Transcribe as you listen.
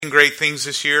Great things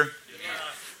this year.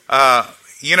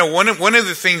 One of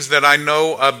the things that I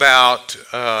know about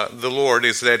the Lord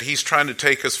is that He's trying to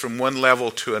take us from one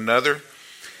level to another.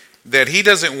 That He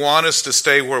doesn't want us to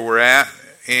stay where we're at,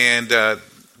 and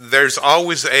there's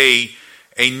always a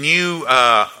new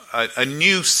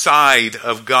side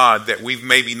of God that we've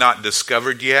maybe not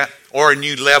discovered yet, or a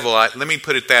new level. Let me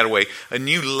put it that way: a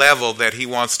new level that He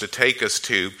wants to take us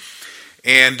to.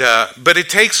 But it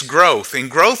takes growth, and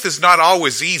growth is not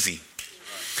always easy.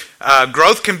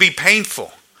 Growth can be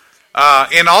painful,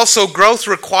 and also growth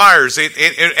requires it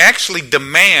actually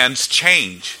demands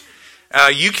change.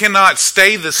 You cannot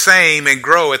stay the same and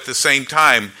grow at the same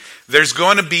time. There's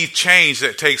going to be change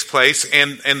that takes place,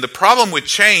 and the problem with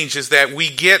change is that we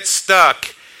get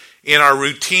stuck in our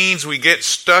routines, we get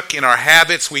stuck in our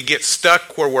habits, we get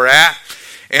stuck where we're at.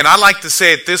 And I like to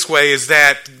say it this way, is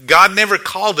that God never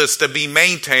called us to be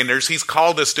maintainers. He's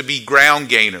called us to be ground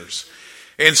gainers.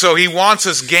 And so He wants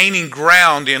us gaining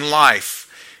ground in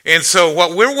life. And so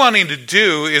what we're wanting to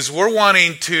do is we're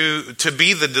wanting to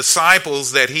be the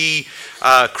disciples that He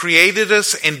created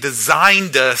us and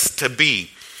designed us to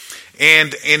be.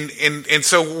 And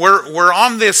so we're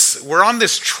on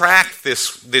this track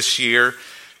this year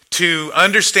to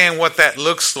understand what that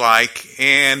looks like.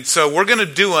 And so we're going to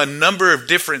do a number of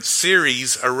different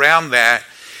series around that.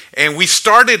 And we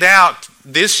started out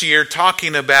this year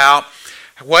talking about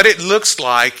what it looks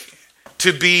like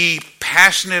to be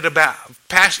passionate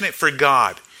for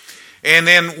God. And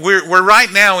then we're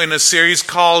right now in a series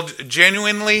called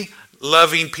Genuinely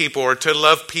Loving People, or to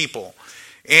love people.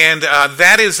 And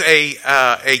that is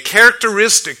a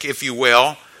characteristic, if you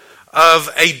will, of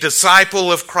a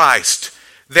disciple of Christ.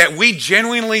 That we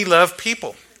genuinely love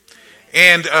people.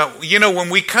 And, when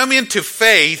we come into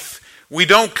faith, we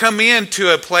don't come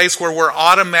into a place where we're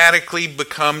automatically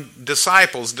become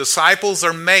disciples. Disciples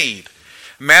are made.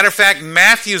 Matter of fact,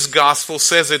 Matthew's gospel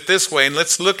says it this way, and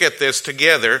let's look at this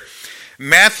together.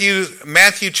 Matthew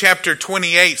chapter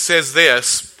 28 says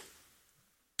this.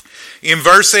 In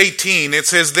verse 18, it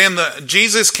says, Then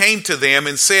Jesus came to them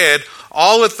and said,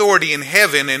 All authority in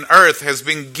heaven and earth has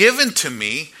been given to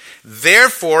me.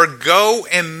 Therefore, go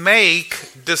and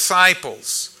make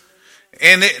disciples.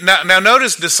 And now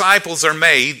notice, disciples are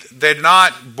made; they're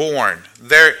not born.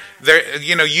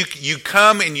 You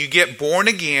come and you get born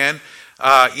again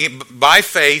by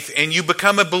faith, and you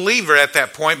become a believer at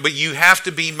that point. But you have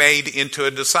to be made into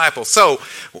a disciple. So,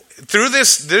 through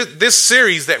this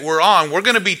series that we're on, we're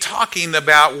going to be talking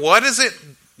about what does it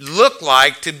look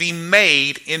like to be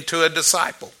made into a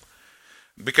disciple.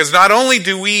 Because not only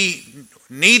do we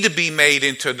need to be made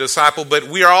into a disciple, but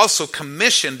we are also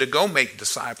commissioned to go make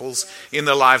disciples in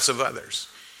the lives of others.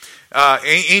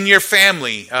 In your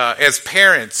family, as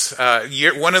parents,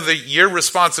 one of your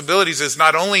responsibilities is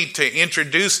not only to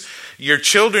introduce your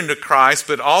children to Christ,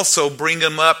 but also bring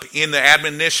them up in the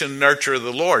admonition and nurture of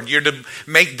the Lord. You're to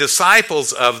make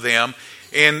disciples of them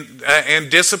and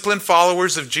disciplined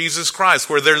followers of Jesus Christ,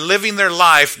 where they're living their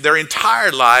life, their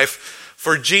entire life,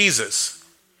 for Jesus.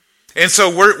 And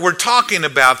so we're talking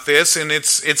about this, and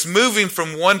it's moving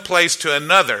from one place to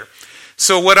another.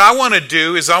 So what I want to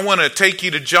do is I want to take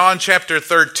you to John chapter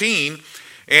 13,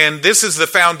 and this is the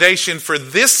foundation for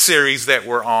this series that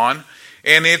we're on.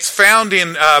 And it's found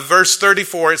in verse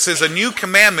 34. It says, A new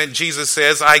commandment, Jesus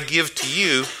says, I give to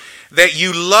you, that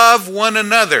you love one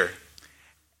another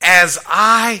as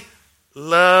I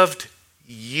loved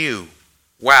you.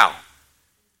 Wow.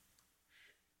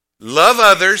 Love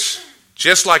others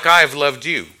just like I have loved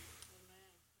you.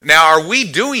 Now, are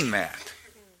we doing that?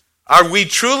 Are we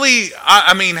truly,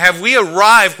 have we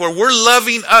arrived where we're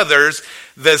loving others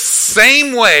the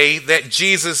same way that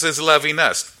Jesus is loving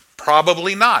us?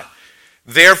 Probably not.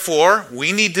 Therefore,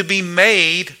 we need to be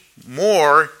made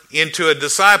more into a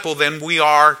disciple than we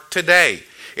are today.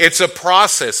 It's a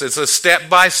process. It's a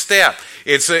step-by-step.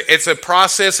 It's a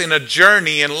process in a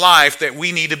journey in life that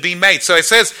we need to be made. So it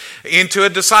says, into a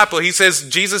disciple,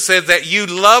 Jesus said that you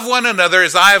love one another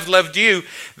as I have loved you,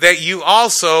 that you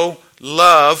also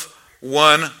love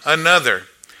one another.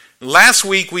 Last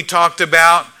week we talked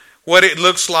about what it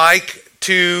looks like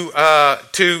to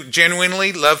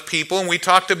genuinely love people, and we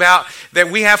talked about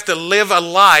that we have to live a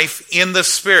life in the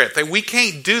Spirit, that we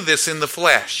can't do this in the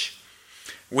flesh.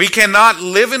 We cannot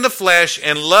live in the flesh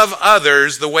and love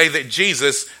others the way that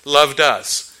Jesus loved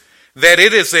us. That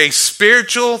it's a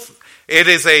spiritual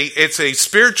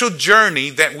journey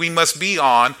that we must be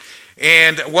on,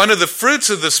 and one of the fruits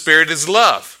of the Spirit is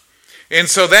love. And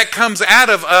so that comes out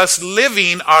of us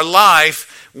living our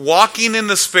life walking in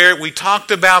the Spirit. We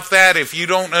talked about that. If you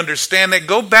don't understand that,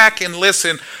 go back and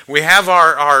listen. We have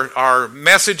our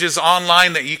messages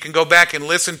online that you can go back and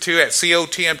listen to at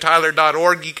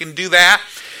cotmtyler.org. You can do that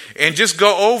and just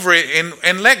go over it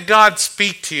and let God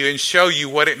speak to you and show you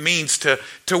what it means to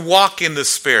walk in the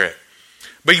Spirit.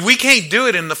 But we can't do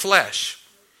it in the flesh.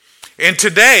 And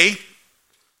today,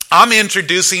 I'm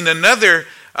introducing another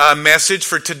message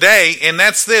for today, and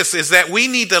that's this, is that we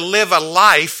need to live a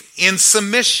life in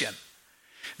submission.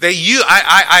 That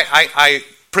I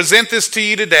present this to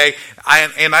you today,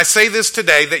 and I say this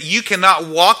today, that you cannot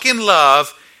walk in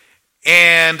love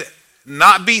and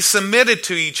not be submitted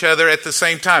to each other at the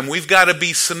same time. We've got to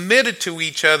be submitted to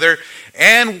each other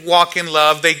and walk in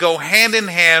love. They go hand in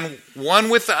hand, one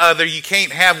with the other. You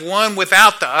can't have one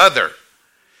without the other.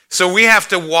 So we have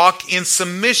to walk in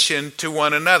submission to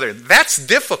one another. That's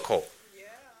difficult.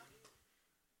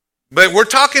 But we're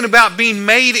talking about being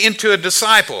made into a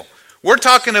disciple. We're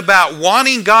talking about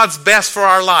wanting God's best for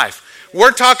our life.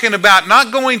 We're talking about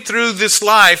not going through this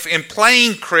life and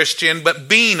playing Christian, but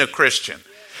being a Christian.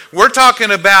 We're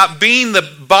talking about being the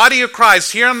body of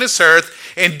Christ here on this earth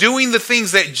and doing the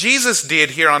things that Jesus did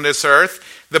here on this earth.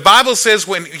 The Bible says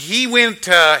when he went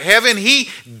to heaven, he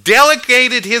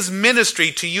delegated his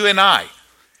ministry to you and I.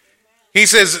 He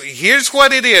says, here's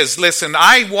what it is. Listen,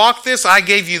 I walked this. I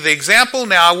gave you the example.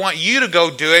 Now I want you to go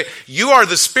do it. You are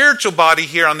the spiritual body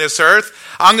here on this earth.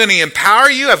 I'm going to empower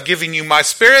you. I've given you my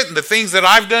Spirit, and the things that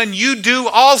I've done, you do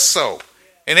also.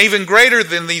 And even greater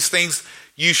than these things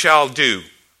you shall do.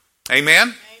 Amen?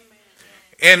 Amen.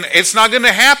 And it's not going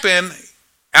to happen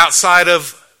outside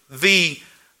of the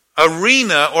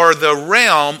arena or the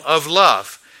realm of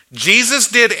love. Jesus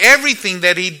did everything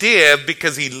that he did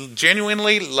because he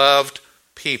genuinely loved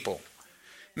people.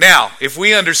 Now, if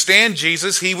we understand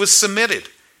Jesus, he was submitted.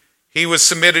 He was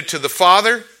submitted to the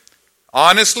Father.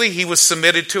 Honestly, he was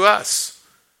submitted to us.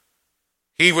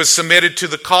 He was submitted to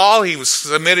the call. He was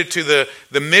submitted to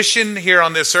the mission here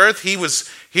on this earth. He was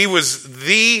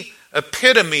the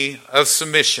epitome of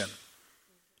submission.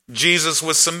 Jesus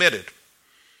was submitted.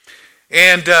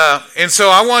 And so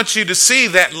I want you to see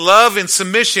that love and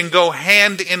submission go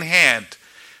hand in hand.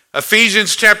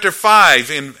 Ephesians chapter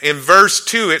 5 in verse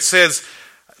 2, it says,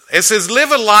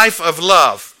 live a life of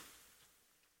love.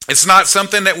 It's not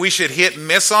something that we should hit and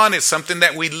miss on. It's something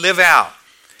that we live out.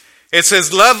 It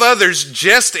says, love others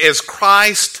just as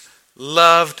Christ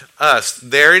loved us.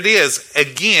 There it is.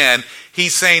 Again,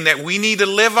 he's saying that we need to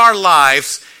live our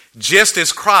lives just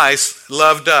as Christ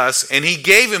loved us, and he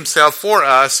gave himself for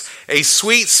us a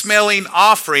sweet-smelling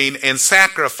offering and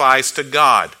sacrifice to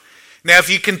God. Now, if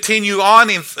you continue on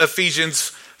in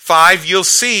Ephesians 5, you'll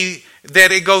see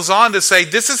that it goes on to say,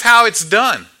 this is how it's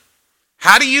done.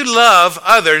 How do you love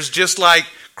others just like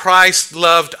Christ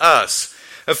loved us?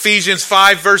 Ephesians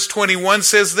 5 verse 21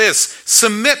 says this,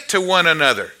 submit to one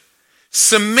another.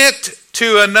 Submit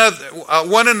to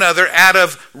one another out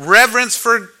of reverence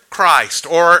for Christ,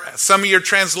 or some of your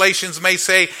translations may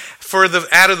say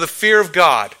out of the fear of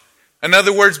God. In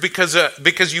other words, because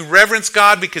you reverence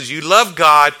God, because you love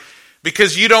God,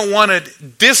 because you don't want to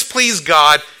displease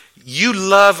God, you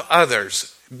love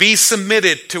others. Be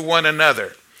submitted to one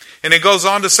another. And it goes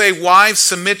on to say, wives,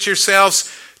 submit yourselves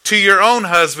to your own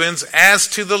husbands as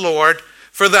to the Lord.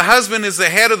 For the husband is the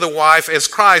head of the wife, as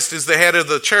Christ is the head of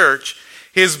the church,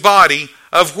 his body,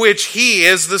 of which he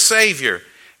is the Savior.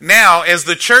 Now, as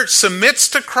the church submits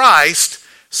to Christ,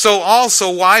 so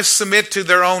also wives submit to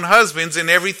their own husbands in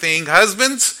everything.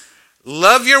 Husbands,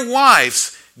 love your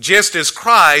wives, just as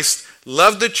Christ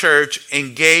loved the church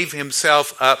and gave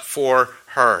himself up for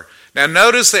her. Now,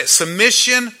 notice that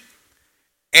submission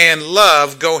and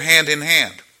love go hand in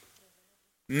hand.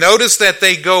 Notice that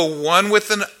they go one with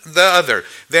the other.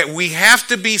 That we have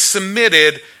to be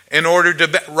submitted in order to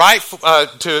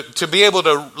be able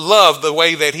to love the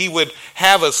way that he would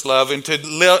have us love, and to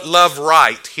love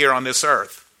right here on this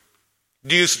earth.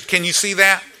 Can you see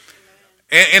that?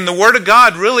 And the Word of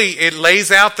God really, it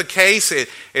lays out the case.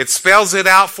 It spells it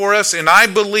out for us. And I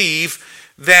believe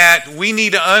that we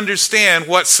need to understand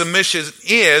what submission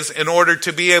is in order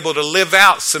to be able to live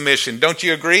out submission. Don't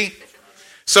you agree?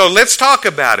 So let's talk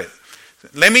about it.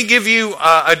 Let me give you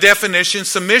a definition.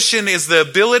 Submission is the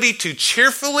ability to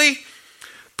cheerfully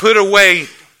put away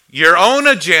your own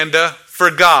agenda for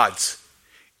God's,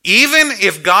 even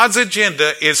if God's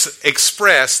agenda is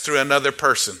expressed through another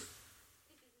person.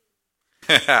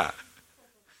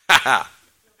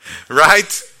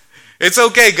 Right? It's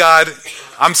okay, God.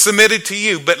 I'm submitted to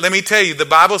you. But let me tell you, the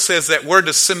Bible says that we're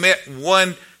to submit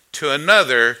one to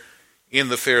another in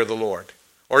the fear of the Lord.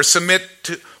 Or submit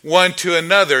to one to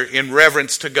another in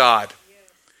reverence to God.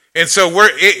 And so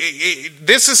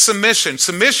this is submission.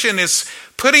 Submission is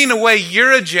putting away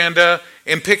your agenda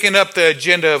and picking up the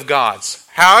agenda of God's.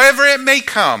 However it may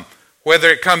come, whether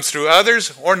it comes through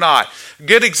others or not. A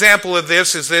good example of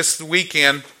this is this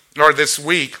weekend, or this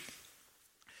week.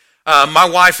 My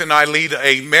wife and I lead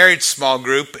a marriage small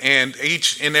group, and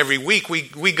each and every week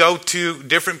we go to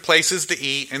different places to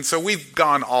eat, and so we've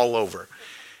gone all over.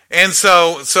 And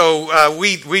so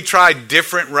we tried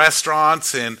different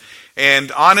restaurants,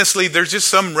 and honestly, there's just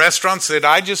some restaurants that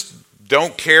I just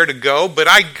don't care to go, but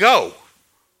I go.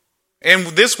 And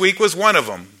this week was one of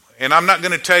them. And I'm not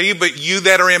going to tell you, but you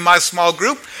that are in my small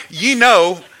group, you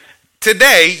know,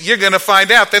 today you're going to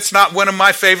find out that's not one of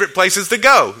my favorite places to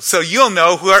go. So you'll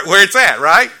know where it's at,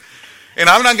 right? And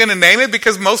I'm not going to name it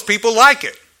because most people like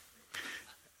it.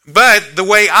 But the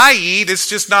way I eat, it's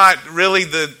just not really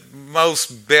the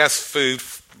most best food.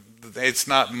 It's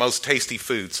not most tasty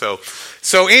food.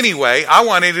 So anyway, I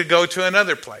wanted to go to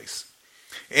another place.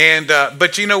 And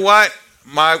but you know what?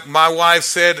 My wife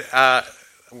said,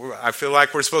 I feel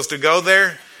like we're supposed to go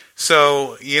there.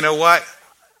 So you know what?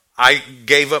 I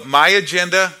gave up my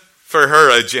agenda for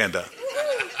her agenda.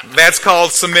 That's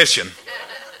called submission.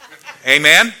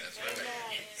 Amen?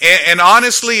 And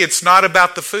honestly, it's not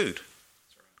about the food.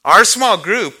 Our small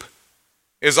group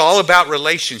is all about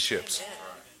relationships.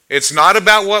 It's not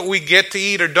about what we get to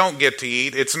eat or don't get to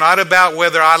eat. It's not about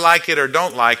whether I like it or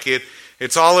don't like it.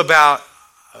 It's all about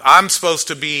I'm supposed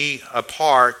to be a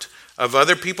part of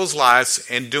other people's lives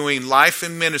and doing life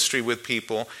and ministry with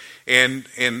people. And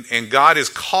God has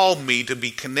called me to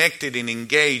be connected and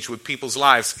engaged with people's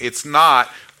lives. It's not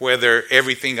whether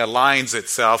everything aligns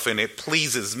itself and it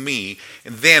pleases me,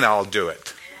 and then I'll do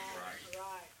it.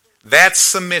 That's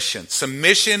submission.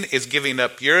 Submission is giving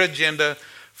up your agenda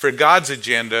for God's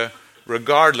agenda,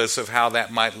 regardless of how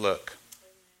that might look.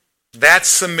 That's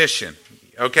submission.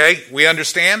 Okay? We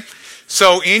understand?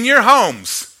 So in your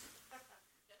homes,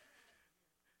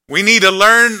 we need to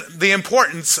learn the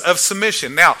importance of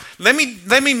submission. Now, let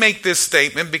me make this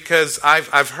statement because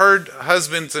I've heard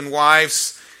husbands and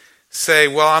wives say,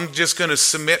 well, I'm just going to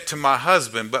submit to my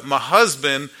husband, but my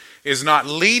husband is not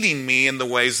leading me in the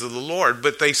ways of the Lord,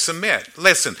 but they submit.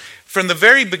 Listen, from the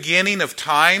very beginning of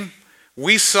time,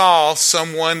 we saw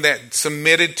someone that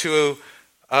submitted to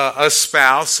a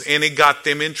spouse and it got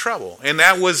them in trouble. And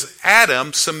that was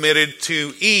Adam submitted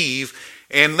to Eve.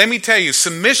 And let me tell you,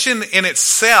 submission in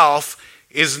itself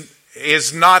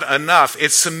is not enough.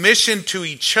 It's submission to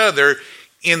each other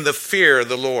in the fear of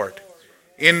the Lord,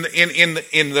 in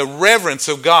the reverence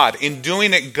of God, in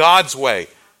doing it God's way.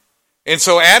 And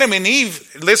so Adam and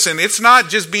Eve, listen, it's not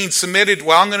just being submitted,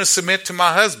 well, I'm going to submit to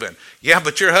my husband. Yeah,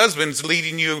 but your husband's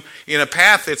leading you in a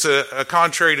path that's a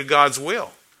contrary to God's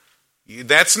will.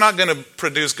 That's not going to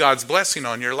produce God's blessing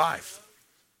on your life.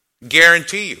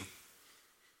 Guarantee you.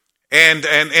 And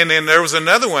then there was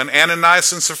another one,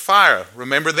 Ananias and Sapphira.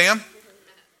 Remember them?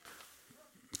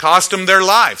 Cost them their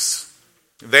lives.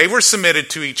 They were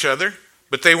submitted to each other,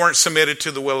 but they weren't submitted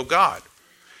to the will of God.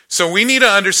 So we need to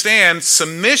understand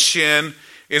submission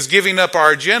is giving up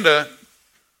our agenda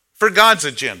for God's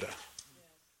agenda.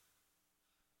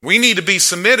 We need to be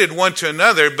submitted one to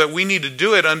another, but we need to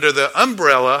do it under the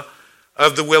umbrella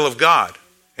of the will of God,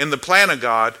 and the plan of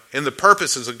God, and the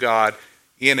purposes of God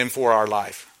in and for our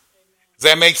life. Does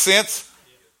that make sense?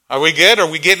 Are we good? Are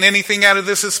we getting anything out of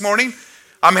this morning?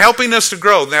 I'm helping us to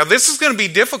grow. Now, this is going to be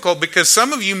difficult because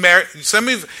some of you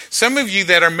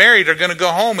that are married are going to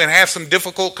go home and have some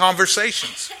difficult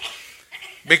conversations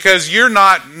because you're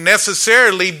not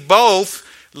necessarily both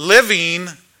living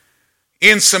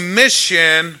in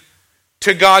submission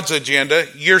to God's agenda.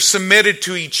 You're submitted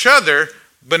to each other,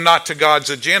 but not to God's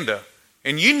agenda.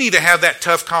 And you need to have that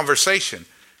tough conversation.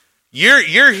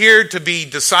 You're here to be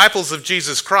disciples of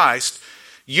Jesus Christ.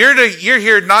 You're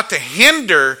here not to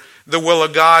hinder the will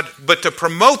of God, but to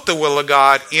promote the will of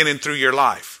God in and through your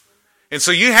life. And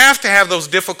so you have to have those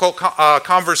difficult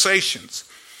conversations.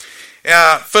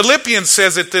 Philippians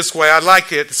says it this way. I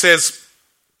like it. It says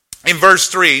in verse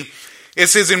 3, it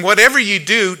says, in whatever you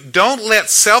do, don't let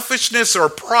selfishness or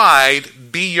pride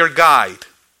be your guide.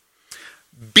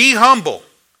 Be humble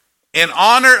and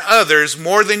honor others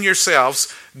more than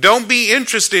yourselves. Don't be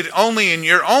interested only in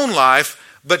your own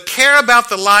life, but care about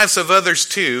the lives of others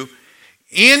too.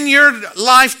 In your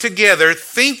life together,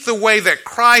 think the way that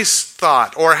Christ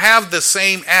thought, or have the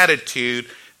same attitude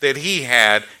that he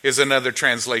had, as another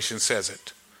translation says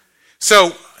it.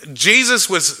 So Jesus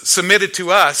was submitted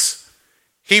to us.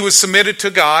 He was submitted to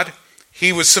God.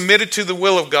 He was submitted to the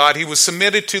will of God. He was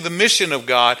submitted to the mission of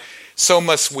God. So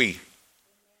must we.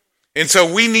 And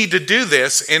so we need to do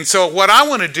this. And so what I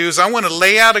want to do is I want to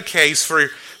lay out a case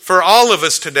for all of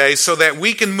us today so that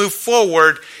we can move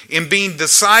forward in being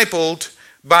discipled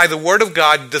by the Word of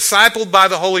God, discipled by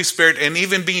the Holy Spirit, and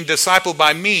even being discipled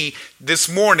by me this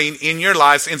morning in your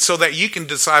lives, and so that you can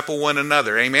disciple one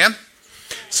another. Amen?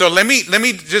 So let me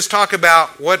just talk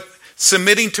about what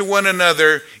submitting to one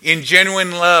another in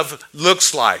genuine love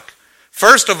looks like.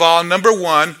 First of all, number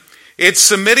one, it's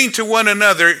submitting to one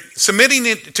another. Submitting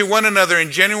to one another in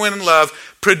genuine love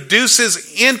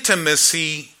produces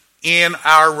intimacy in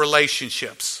our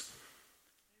relationships.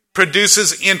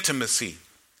 Produces intimacy.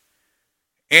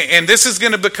 And this is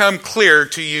going to become clear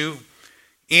to you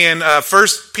in 1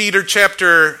 Peter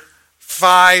chapter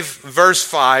 5, verse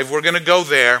 5. We're going to go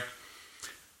there.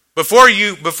 Before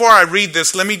I read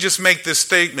this, let me just make this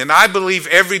statement. I believe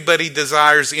everybody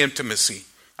desires intimacy.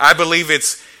 I believe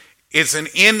it's an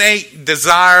innate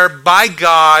desire by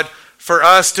God for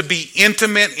us to be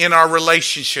intimate in our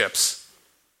relationships.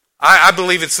 I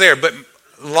believe it's there, but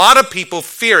a lot of people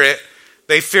fear it.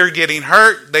 They fear getting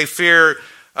hurt. They fear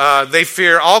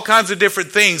all kinds of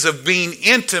different things of being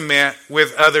intimate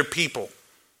with other people.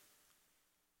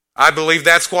 I believe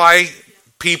that's why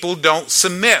people don't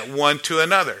submit one to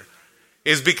another,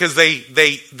 is because they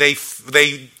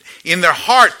in their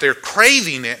heart they're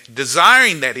craving it,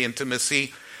 desiring that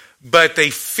intimacy, but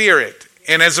they fear it.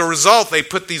 And as a result, they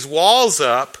put these walls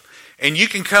up, and you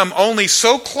can come only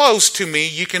so close to me.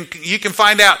 You can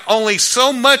find out only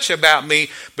so much about me,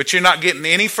 but you're not getting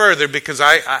any further because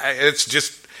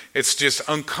it's just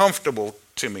uncomfortable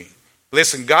to me.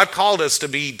 Listen, God called us to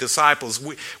be disciples.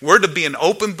 We're to be an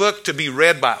open book to be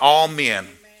read by all men.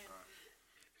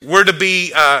 We're to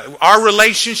be, our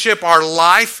relationship, our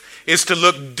life is to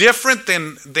look different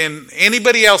than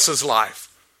anybody else's life.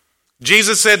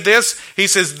 Jesus said this. He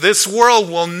says, this world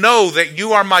will know that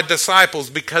you are my disciples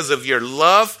because of your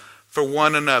love for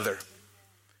one another.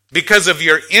 Because of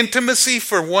your intimacy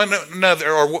for one another,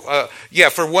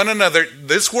 for one another,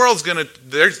 this world's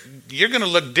you're going to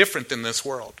look different than this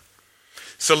world.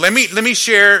 So let me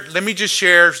just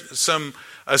share some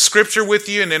scripture with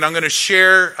you, and then I'm going to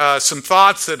share some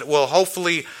thoughts that will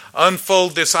hopefully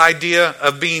unfold this idea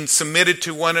of being submitted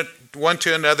to one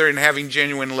to another and having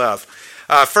genuine love.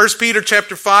 1 Peter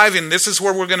chapter 5, and this is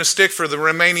where we're going to stick for the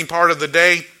remaining part of the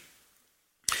day.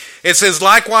 It says,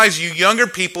 likewise, you younger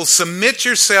people, submit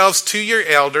yourselves to your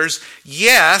elders.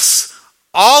 Yes,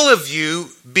 all of you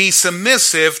be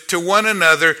submissive to one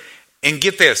another. And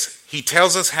get this, he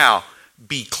tells us how.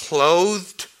 Be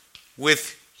clothed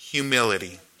with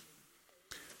humility.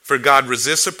 For God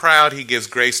resists the proud, he gives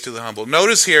grace to the humble.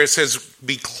 Notice here it says,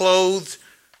 be clothed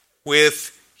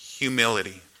with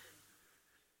humility.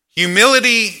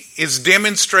 Humility is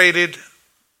demonstrated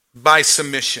by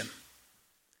submission.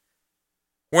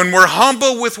 When we're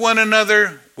humble with one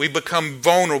another, we become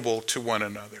vulnerable to one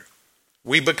another.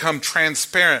 We become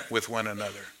transparent with one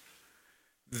another.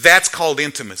 That's called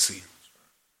intimacy.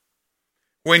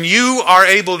 When you are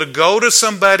able to go to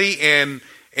somebody and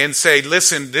say,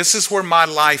 listen, this is where my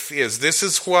life is. This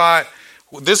is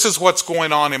what's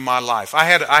going on in my life. I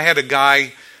had a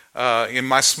guy in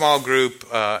my small group,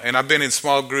 and I've been in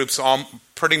small groups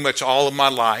pretty much all of my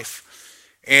life.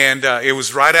 And it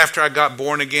was right after I got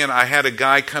born again. I had a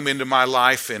guy come into my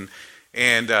life,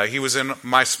 and he was in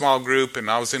my small group, and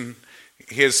I was in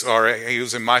he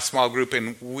was in my small group,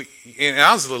 and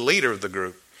I was the leader of the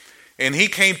group. And he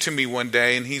came to me one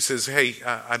day, and he says, "Hey,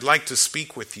 I'd like to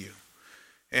speak with you."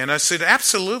 And I said,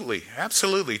 "Absolutely,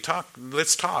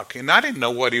 let's talk." And I didn't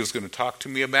know what he was going to talk to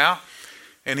me about.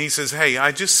 And he says, "Hey,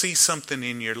 I just see something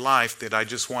in your life that I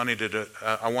just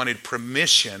I wanted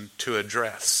permission to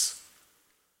address."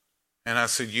 And I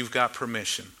said, "You've got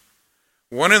permission."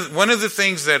 One of the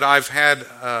things that I've had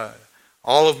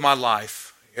all of my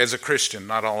life as a Christian,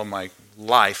 not all of my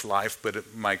life,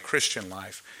 but my Christian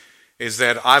life, is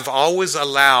that I've always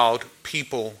allowed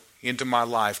people into my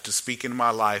life to speak into my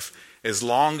life as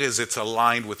long as it's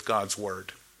aligned with God's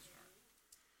word.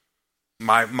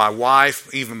 My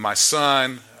wife, even my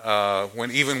son, when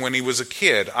he was a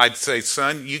kid, I'd say,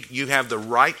 "Son, you have the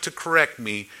right to correct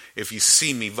me if you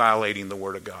see me violating the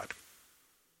word of God."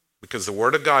 Because the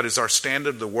word of God is our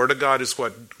standard. The word of God is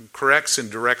what corrects and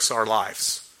directs our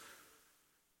lives.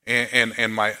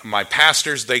 And my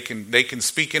pastors, they can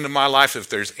speak into my life. If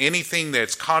there's anything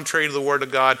that's contrary to the word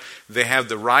of God, they have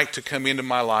the right to come into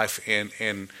my life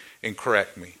and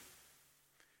correct me.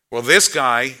 Well, this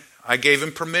guy, I gave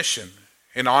him permission.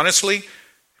 And honestly,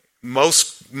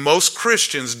 most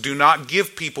Christians do not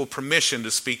give people permission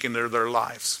to speak into their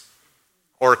lives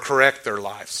or correct their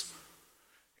lives.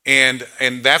 And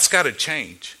that's got to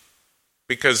change.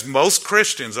 Because most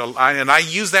Christians, and I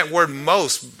use that word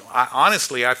most,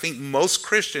 honestly, I think most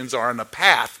Christians are on a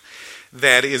path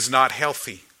that is not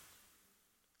healthy.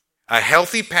 A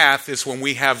healthy path is when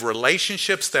we have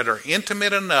relationships that are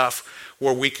intimate enough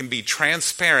where we can be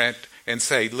transparent and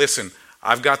say, listen,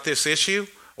 I've got this issue.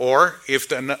 Or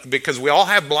because we all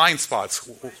have blind spots.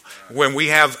 When we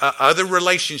have other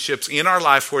relationships in our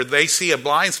life where they see a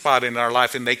blind spot in our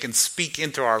life and they can speak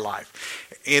into our life.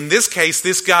 In this case,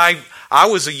 this guy, I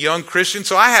was a young Christian,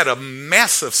 so I had a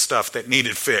mess of stuff that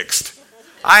needed fixed.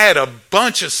 I had a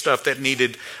bunch of stuff that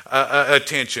needed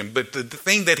attention. But the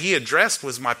thing that he addressed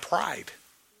was my pride.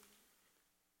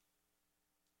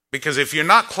 Because if you're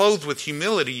not clothed with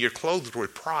humility, you're clothed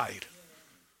with pride.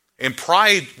 And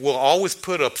pride will always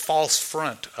put a false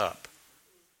front up.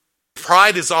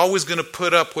 Pride is always going to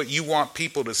put up what you want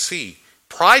people to see.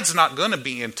 Pride's not going to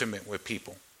be intimate with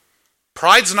people.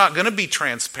 Pride's not going to be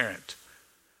transparent.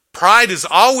 Pride is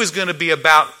always going to be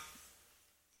about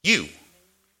you.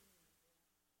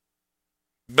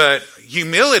 But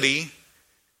humility,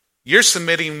 you're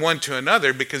submitting one to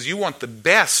another because you want the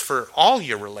best for all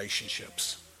your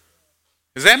relationships.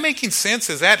 Is that making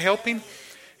sense? Is that helping?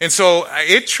 And so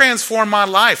it transformed my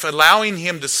life, allowing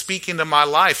him to speak into my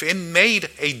life. It made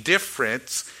a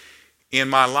difference in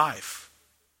my life.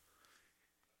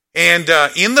 And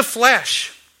in the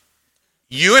flesh,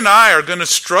 you and I are going to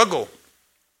struggle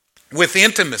with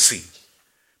intimacy.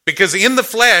 Because in the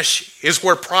flesh is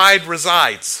where pride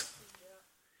resides.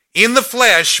 In the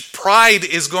flesh, pride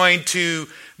is going to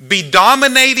be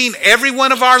dominating every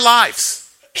one of our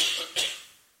lives.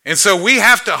 And so we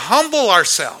have to humble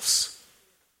ourselves.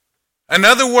 In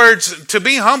other words, to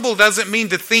be humble doesn't mean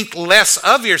to think less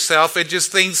of yourself. It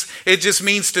just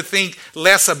means to think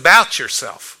less about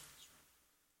yourself.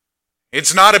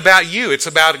 It's not about you. It's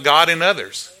about God and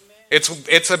others.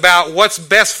 It's about what's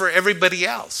best for everybody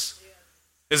else.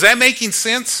 Is that making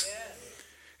sense?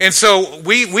 And so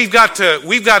we've got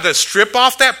to strip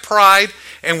off that pride,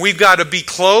 and we've got to be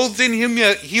clothed in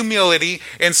humility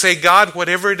and say, God,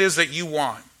 whatever it is that you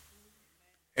want.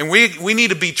 And we need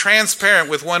to be transparent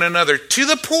with one another to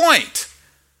the point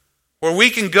where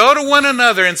we can go to one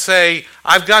another and say,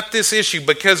 I've got this issue,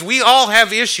 because we all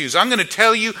have issues. I'm going to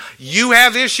tell you, you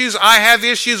have issues, I have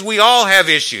issues, we all have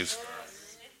issues.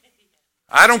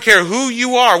 I don't care who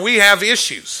you are, we have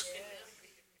issues.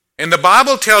 And the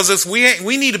Bible tells us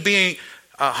we need to be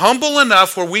humble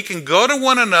enough where we can go to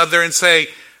one another and say,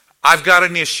 I've got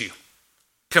an issue.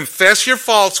 Confess your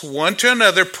faults one to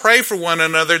another, pray for one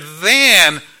another,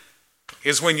 then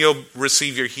is when you'll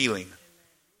receive your healing.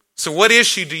 So what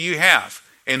issue do you have?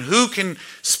 And who can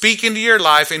speak into your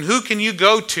life, and who can you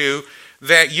go to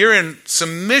that you're in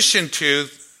submission to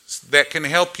that can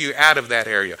help you out of that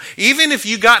area? Even if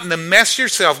you got in the mess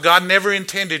yourself, God never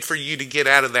intended for you to get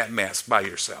out of that mess by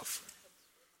yourself.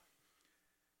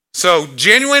 So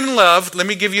genuine love, let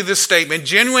me give you this statement.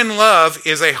 Genuine love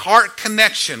is a heart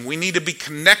connection. We need to be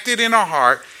connected in our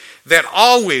heart that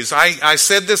always, I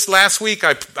said this last week,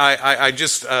 I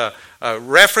just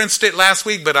referenced it last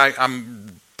week, but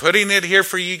I'm putting it here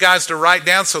for you guys to write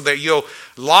down so that you'll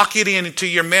lock it into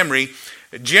your memory.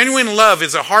 Genuine love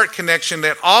is a heart connection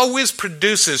that always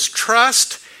produces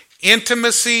trust,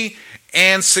 intimacy,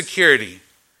 and security.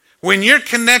 When you're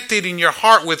connected in your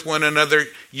heart with one another,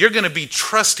 you're going to be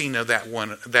trusting of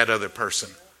that other person.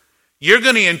 You're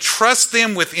going to entrust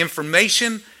them with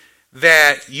information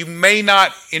that you may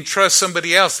not entrust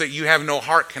somebody else that you have no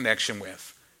heart connection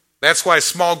with. That's why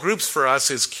small groups for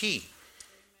us is key.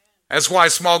 That's why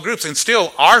small groups, and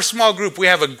still our small group, we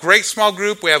have a great small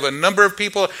group. We have a number of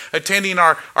people attending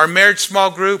our marriage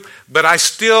small group, but I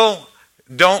still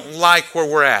don't like where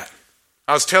we're at.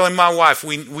 I was telling my wife,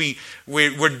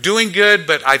 we're doing good,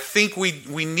 but I think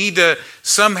we need to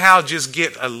somehow just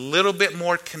get a little bit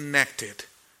more connected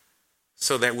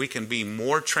so that we can be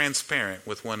more transparent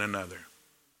with one another.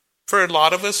 For a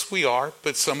lot of us, we are,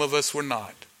 but some of us we're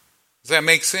not. Does that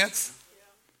make sense?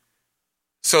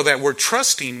 So that we're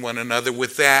trusting one another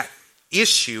with that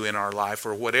issue in our life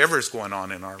or whatever's going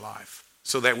on in our life,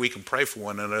 so that we can pray for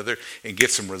one another and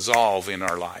get some resolve in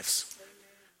our lives.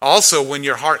 Also, when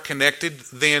you're heart connected,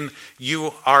 then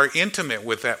you are intimate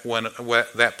with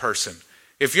that person.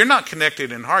 If you're not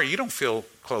connected in heart, you don't feel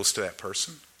close to that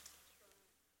person.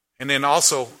 And then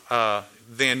also,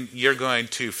 then you're going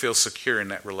to feel secure in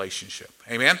that relationship.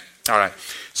 Amen? All right.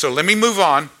 So let me move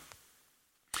on.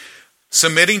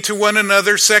 Submitting to one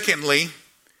another, secondly,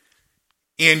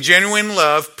 in genuine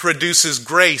love produces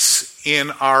grace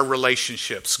in our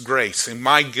relationships. Grace. And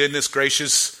my goodness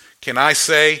gracious, can I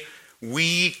say,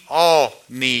 we all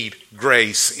need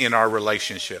grace in our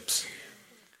relationships.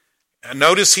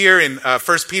 Notice here in 1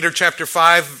 Peter chapter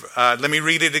 5, let me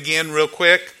read it again real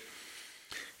quick.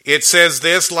 It says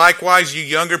this, likewise, you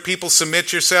younger people,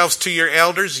 submit yourselves to your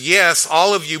elders. Yes,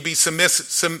 all of you be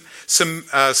submissive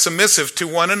to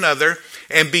one another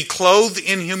and be clothed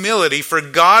in humility. For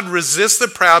God resists the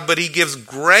proud, but he gives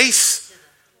grace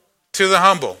to the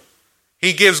humble.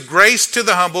 He gives grace to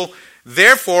the humble.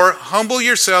 Therefore, humble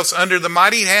yourselves under the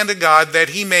mighty hand of God, that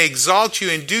he may exalt you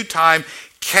in due time,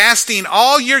 casting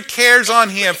all your cares on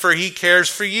him, for he cares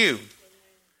for you.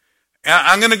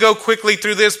 I'm going to go quickly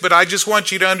through this, but I just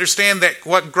want you to understand that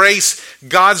what grace,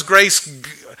 God's grace,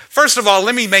 first of all,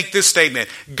 let me make this statement.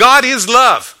 God is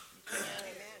love.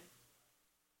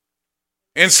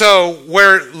 And so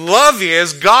where love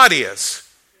is, God is.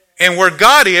 And where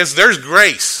God is, there's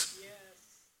grace.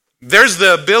 There's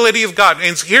the ability of God.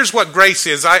 And here's what grace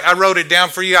is. I wrote it down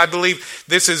for you. I believe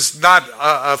this is not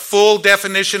a full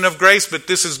definition of grace, but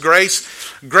this is grace.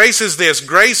 Grace is this.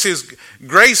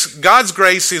 God's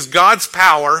grace is God's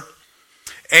power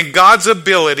and God's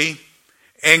ability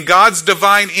and God's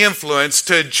divine influence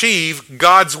to achieve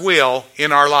God's will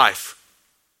in our life.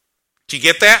 Do you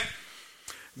get that?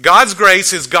 God's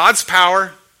grace is God's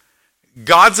power,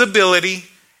 God's ability,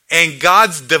 and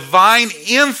God's divine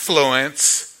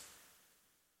influence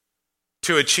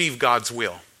to achieve God's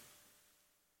will.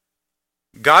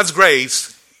 God's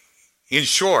grace, in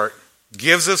short,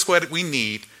 gives us what we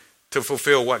need to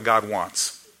fulfill what God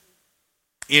wants.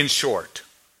 In short,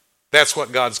 that's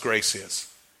what God's grace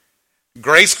is.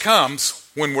 Grace comes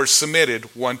when we're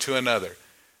submitted one to another.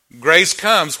 Grace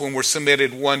comes when we're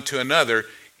submitted one to another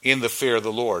in the fear of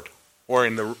the Lord or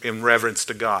in reverence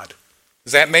to God.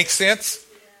 Does that make sense?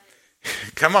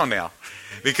 Come on now.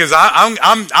 Because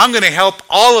I'm going to help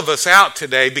all of us out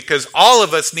today, because all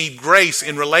of us need grace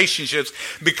in relationships.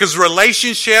 Because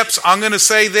relationships, I'm going to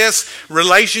say this,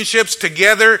 relationships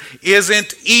together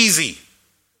isn't easy.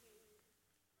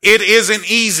 It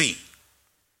isn't easy.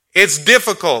 It's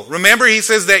difficult. Remember, he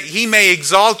says that he may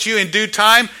exalt you in due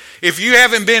time. If you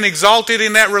haven't been exalted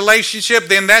in that relationship,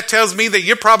 then that tells me that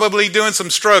you're probably doing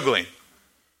some struggling.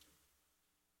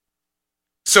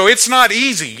 So it's not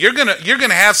easy. You're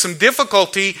gonna have some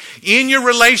difficulty in your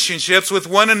relationships with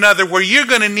one another, where you're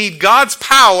going to need God's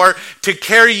power to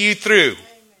carry you through.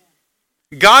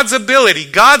 God's ability,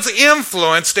 God's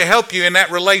influence to help you in that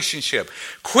relationship.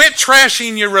 Quit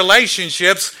trashing your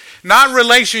relationships, not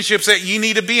relationships that you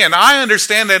need to be in. I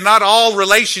understand that not all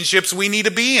relationships we need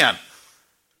to be in.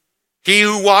 He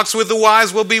who walks with the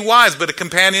wise will be wise, but a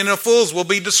companion of fools will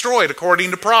be destroyed,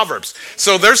 according to Proverbs.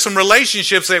 So there's some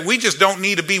relationships that we just don't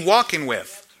need to be walking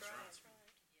with.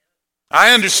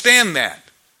 I understand that.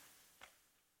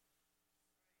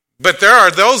 But there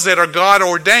are those that are God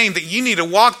ordained that you need to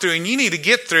walk through and you need to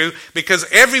get through, because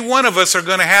every one of us are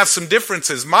going to have some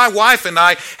differences. My wife and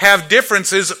I have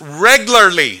differences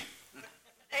regularly.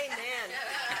 Amen.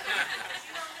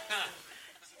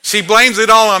 She blames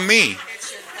it all on me.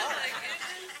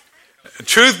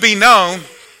 Truth be known,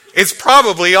 it's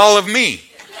probably all of me.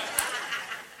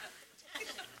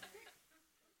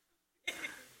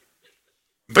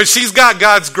 But she's got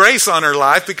God's grace on her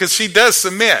life because she does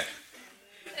submit.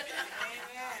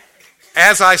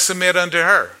 As I submit unto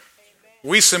her.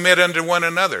 We submit unto one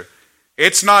another.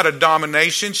 It's not a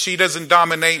domination. She doesn't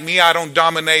dominate me. I don't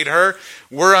dominate her.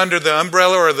 We're under the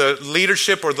umbrella or the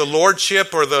leadership or the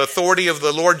lordship or the authority of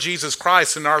the Lord Jesus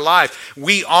Christ in our life.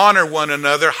 We honor one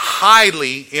another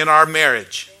highly in our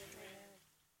marriage.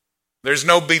 There's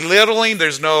no belittling.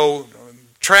 There's no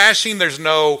trashing. There's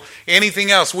no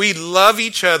anything else. We love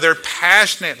each other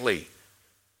passionately.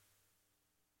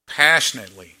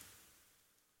 Passionately.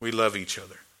 We love each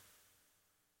other.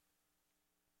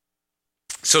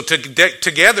 So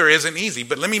together isn't easy.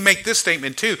 But let me make this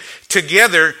statement too.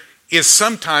 Together is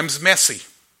sometimes messy.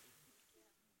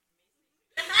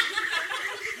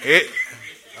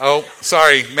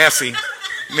 Messy.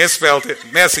 Misspelled it.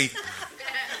 Messy.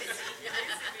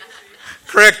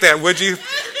 Correct that, would you?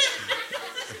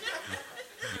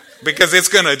 Because it's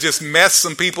going to just mess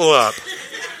some people up.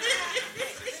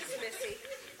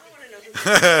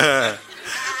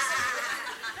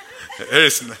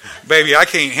 Baby, I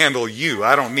can't handle you.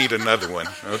 I don't need another one,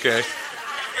 okay?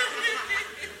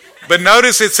 But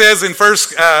notice it says in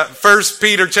 1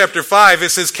 Peter chapter 5, it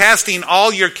says, casting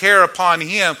all your care upon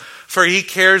him, for he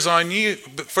cares on you,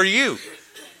 for you.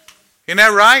 Isn't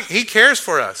that right? He cares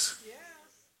for us.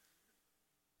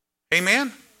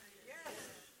 Amen?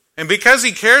 And because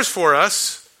he cares for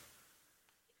us,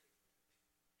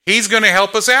 he's going to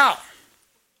help us out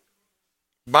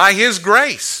by his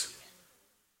grace.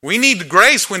 We need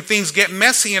grace when things get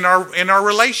messy in our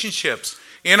relationships.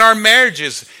 in our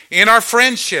marriages, in our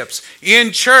friendships,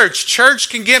 in church. Church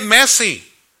can get messy.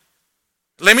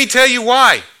 Let me tell you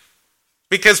why.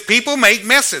 Because people make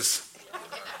messes.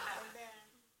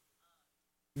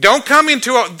 Don't come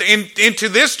into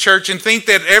this church and think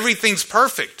that everything's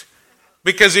perfect.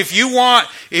 Because if you want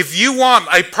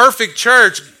a perfect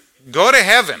church, go to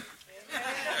heaven.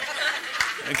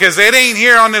 Because it ain't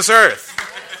here on this earth.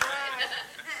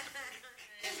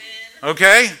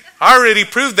 Okay? I already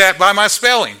proved that by my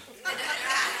spelling.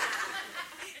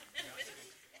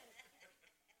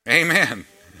 Amen.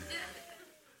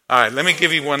 All right, let me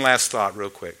give you one last thought real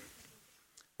quick.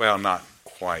 Well, not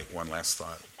quite one last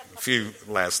thought. A few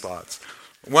last thoughts.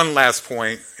 One last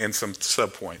point and some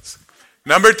subpoints.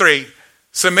 Number 3,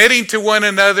 submitting to one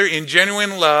another in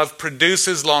genuine love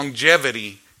produces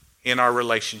longevity in our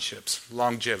relationships.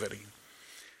 Longevity.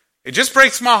 It just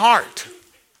breaks my heart.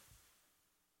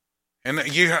 And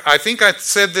I think I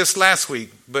said this last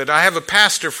week, but I have a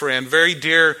pastor friend, very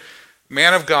dear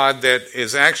man of God, that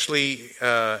is actually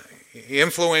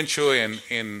influential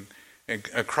in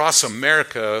across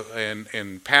America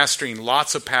and pastoring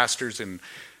lots of pastors and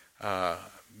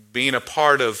being a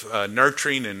part of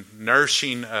nurturing and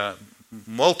nourishing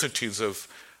multitudes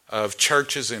of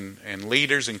churches and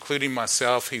leaders, including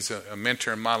myself. He's a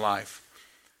mentor in my life.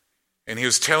 And he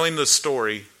was telling the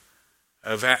story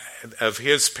of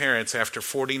his parents after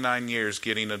 49 years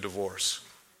getting a divorce.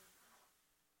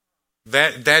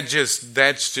 That's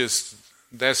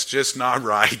just not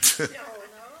right.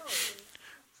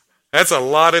 That's a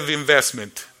lot of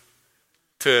investment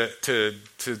to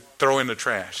throw in the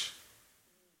trash.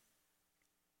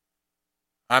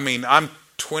 I mean, I'm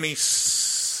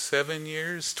 27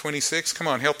 years, 26. Come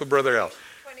on, help a brother out.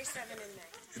 27 in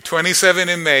May. 27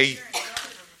 in May.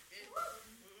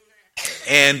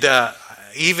 And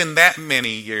even that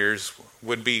many years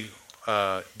would be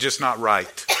just not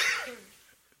right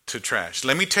to trash.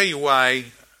 Let me tell you why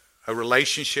a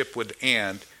relationship would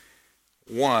end.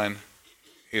 One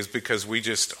is because we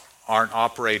just aren't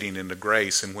operating in the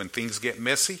grace, and when things get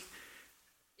messy,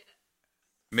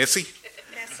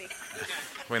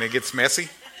 when it gets messy,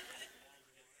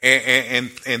 and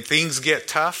things get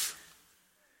tough,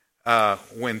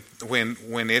 when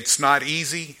it's not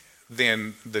easy,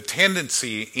 then the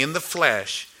tendency in the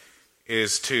flesh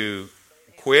is to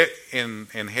quit and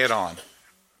head on.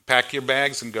 Pack your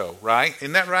bags and go, right?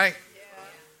 Isn't that right?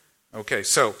 Yeah. Okay,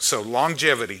 so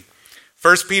longevity.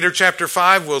 1 Peter chapter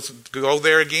 5, we'll go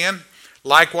there again.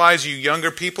 Likewise, you younger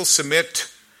people, submit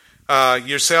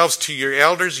yourselves to your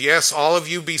elders. Yes, all of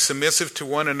you be submissive to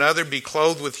one another. Be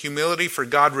clothed with humility, for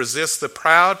God resists the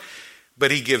proud,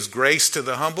 but he gives grace to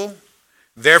the humble.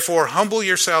 Therefore, humble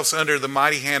yourselves under the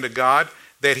mighty hand of God,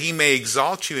 that he may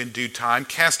exalt you in due time,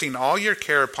 casting all your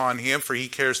care upon him, for he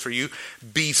cares for you.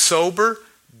 Be sober,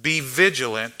 be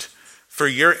vigilant, for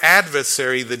your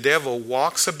adversary, the devil,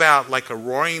 walks about like a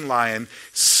roaring lion,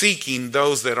 seeking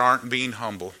those that aren't being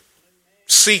humble,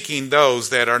 seeking those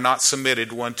that are not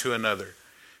submitted one to another,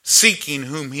 seeking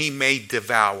whom he may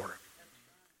devour.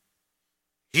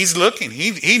 He's looking.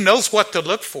 He knows what to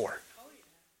look for.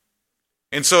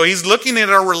 And so he's looking at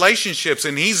our relationships,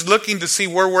 and he's looking to see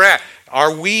where we're at.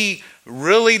 Are we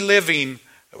really living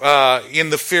in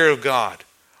the fear of God?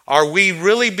 Are we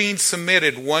really being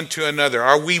submitted one to another?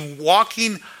 Are we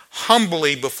walking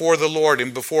humbly before the Lord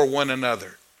and before one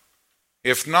another?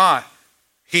 If not,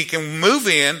 he can move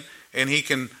in and he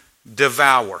can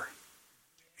devour.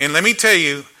 And let me tell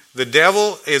you, the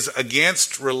devil is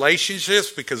against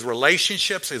relationships because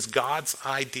relationships is God's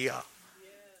idea.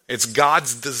 It's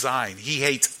God's design. He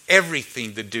hates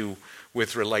everything to do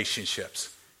with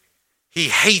relationships. He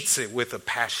hates it with a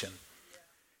passion.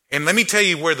 And let me tell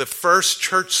you where the first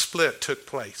church split took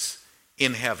place.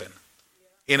 In heaven.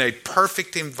 In a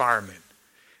perfect environment.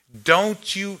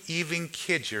 Don't you even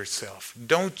kid yourself.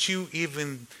 Don't you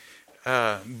even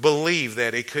believe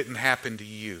that it couldn't happen to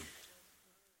you.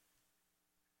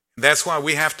 That's why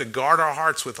we have to guard our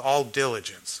hearts with all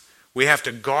diligence. We have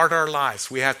to guard our lives.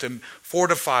 We have to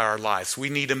fortify our lives. We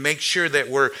need to make sure that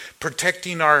we're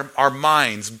protecting our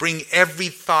minds. Bring every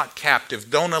thought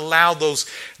captive. Don't allow those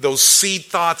seed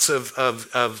thoughts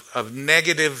of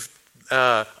negative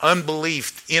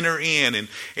unbelief enter in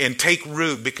and take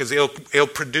root, because it'll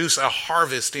produce a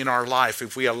harvest in our life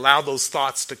if we allow those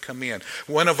thoughts to come in.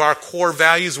 One of our core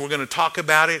values, we're going to talk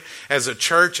about it as a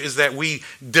church, is that we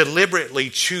deliberately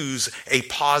choose a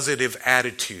positive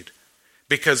attitude.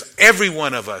 Because every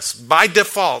one of us, by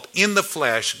default, in the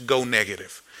flesh, go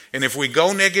negative. And if we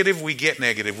go negative, we get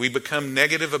negative. We become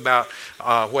negative about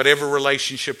whatever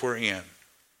relationship we're in.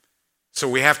 So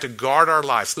we have to guard our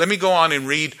lives. Let me go on and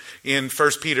read in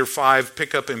 1 Peter 5,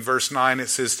 pick up in verse 9. It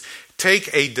says, take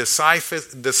a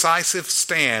decisive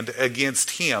stand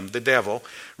against him, the devil.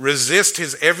 Resist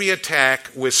his every attack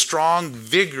with strong,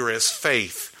 vigorous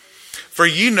faith. For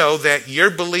you know that your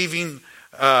believing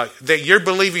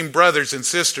brothers and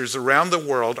sisters around the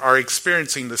world are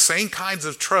experiencing the same kinds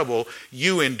of trouble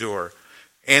you endure.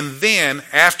 And then,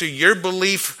 after your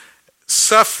brief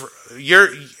suffering,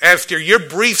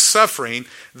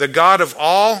 the God of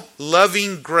all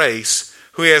loving grace,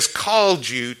 who has called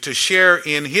you to share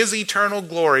in his eternal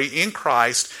glory in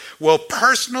Christ, will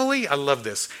personally, I love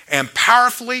this, and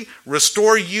powerfully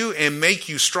restore you and make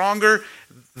you stronger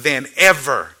than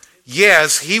ever.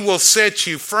 Yes, he will set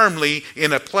you firmly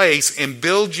in a place and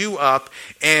build you up,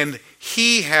 and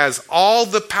he has all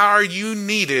the power you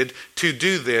needed to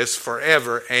do this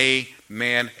forever.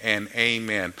 Amen and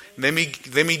amen. Let me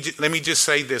just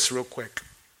say this real quick.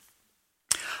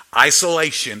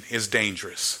 Isolation is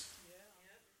dangerous.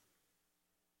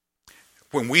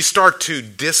 When we start to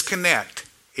disconnect,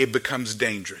 it becomes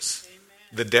dangerous.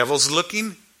 The devil's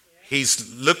looking, he's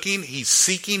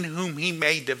seeking whom he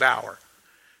may devour.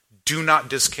 Do not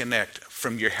disconnect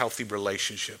from your healthy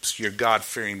relationships, your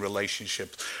God-fearing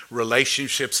relationships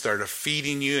that are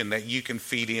feeding you and that you can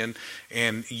feed in,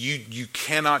 and you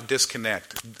cannot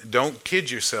disconnect. Don't kid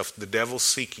yourself, the devil's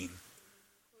seeking.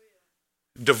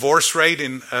 Divorce rate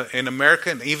in America,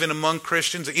 and even among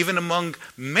Christians, even among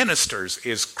ministers,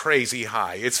 is crazy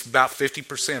high. It's about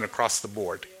 50% across the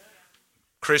board.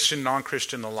 Christian,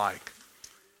 non-Christian alike.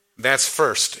 That's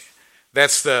first.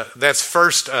 That's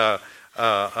first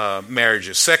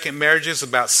marriages. Second marriages,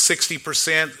 about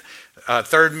 60%.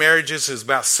 Third marriages is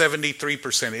about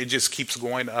 73%. It just keeps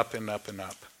going up and up and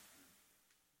up.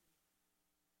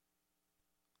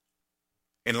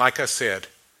 And like I said,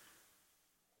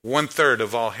 1/3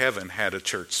 of all heaven had a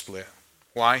church split.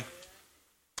 Why?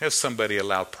 Has somebody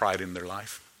allowed pride in their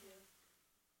life?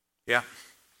 Yeah.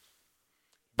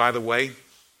 By the way,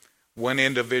 one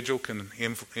individual can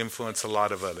influence a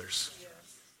lot of others.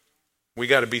 We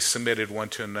got to be submitted one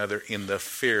to another in the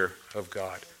fear of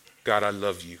God. God, I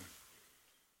love you.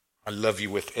 I love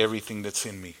you with everything that's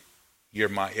in me. You're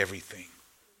my everything.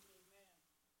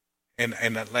 And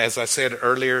as I said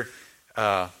earlier,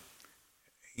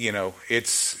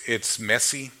 it's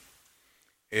messy.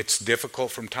 It's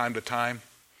difficult from time to time.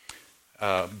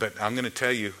 But I'm going to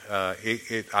tell you,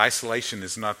 isolation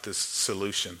is not the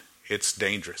solution. It's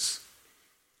dangerous.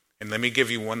 And let me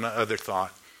give you one other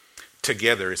thought.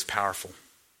 Together is powerful.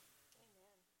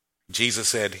 Jesus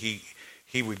said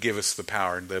he would give us the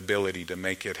power and the ability to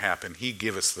make it happen. He'd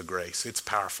give us the grace. It's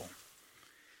powerful.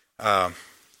 Dan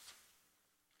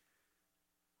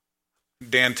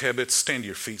Tebbets, stand to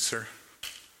your feet, sir.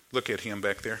 Look at him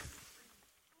back there.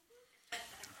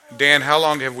 Dan, how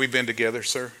long have we been together,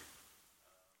 sir?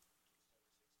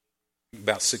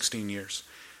 About 16 years.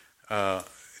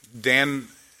 Dan's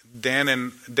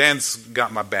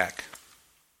got my back.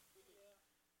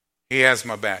 He has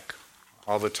my back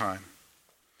all the time.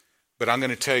 But I'm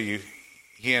going to tell you,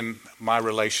 he and my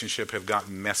relationship have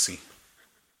gotten messy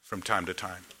from time to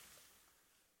time.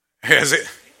 Has it?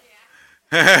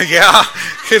 Yeah,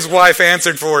 his wife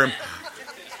answered for him.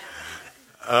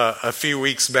 A few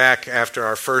weeks back, after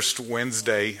our first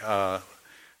Wednesday,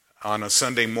 on a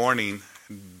Sunday morning,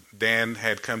 Dan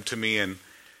had come to me and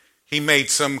he made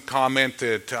some comment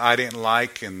that I didn't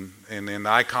like, and then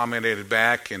I commented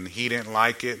back, and he didn't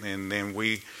like it, and then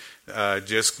we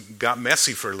just got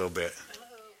messy for a little bit.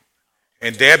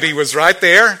 And Debbie was right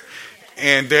there,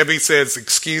 and Debbie says,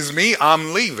 "Excuse me,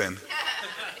 I'm leaving."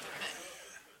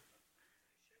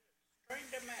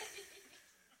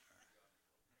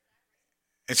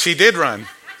 And she did run.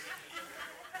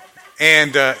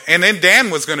 And then Dan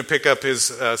was going to pick up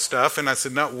his stuff, and I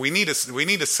said, "No, we need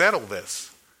to settle this."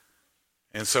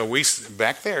 And so we,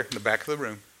 back there in the back of the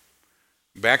room,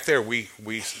 back there, we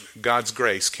God's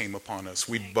grace came upon us.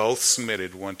 We both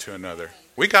submitted one to another.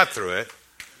 We got through it.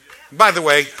 By the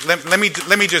way, let me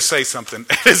just say something.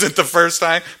 It isn't the first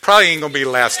time. Probably ain't gonna be the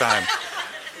last time.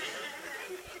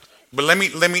 But let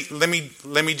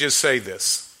me just say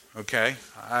this, okay?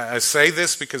 I say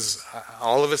this because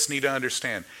all of us need to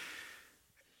understand.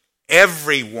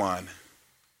 Everyone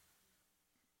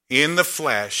in the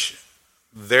flesh,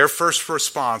 their first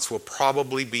response will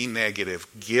probably be negative.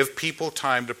 Give people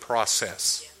time to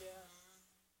process.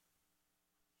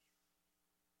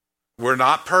 We're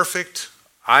not perfect.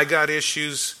 I got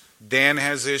issues. Dan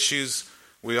has issues.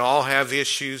 We all have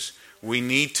issues. We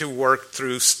need to work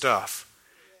through stuff.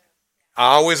 I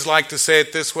always like to say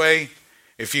it this way.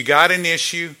 If you got an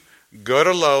issue, go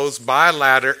to Lowe's, buy a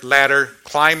ladder,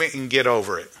 climb it, and get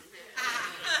over it.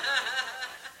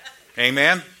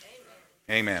 Amen?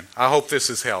 Amen. I hope this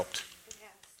has helped.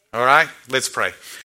 All right, let's pray.